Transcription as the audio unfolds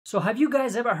So have you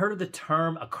guys ever heard of the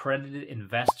term accredited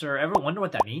investor? Ever wonder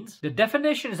what that means? The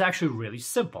definition is actually really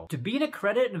simple. To be an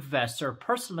accredited investor, a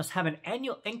person must have an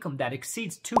annual income that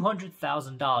exceeds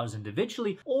 $200,000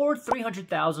 individually or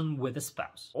 $300,000 with a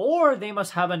spouse. Or they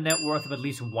must have a net worth of at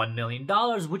least $1 million,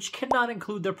 which cannot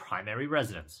include their primary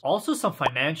residence. Also, some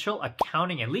financial,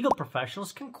 accounting, and legal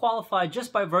professionals can qualify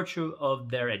just by virtue of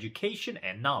their education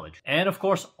and knowledge. And of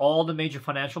course, all the major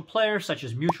financial players such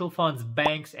as mutual funds,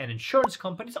 banks, and insurance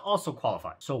companies also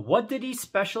qualify. So what do these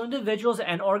special individuals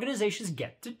and organizations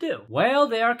get to do? Well,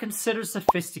 they are considered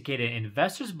sophisticated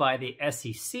investors by the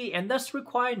SEC and thus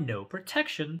require no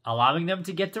protection, allowing them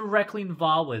to get directly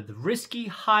involved with risky,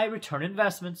 high-return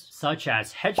investments such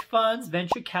as hedge funds,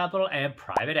 venture capital, and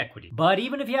private equity. But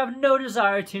even if you have no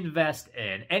desire to invest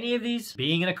in any of these,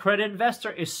 being an accredited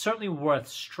investor is certainly worth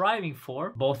striving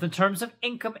for, both in terms of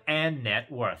income and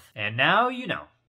net worth. And now you know.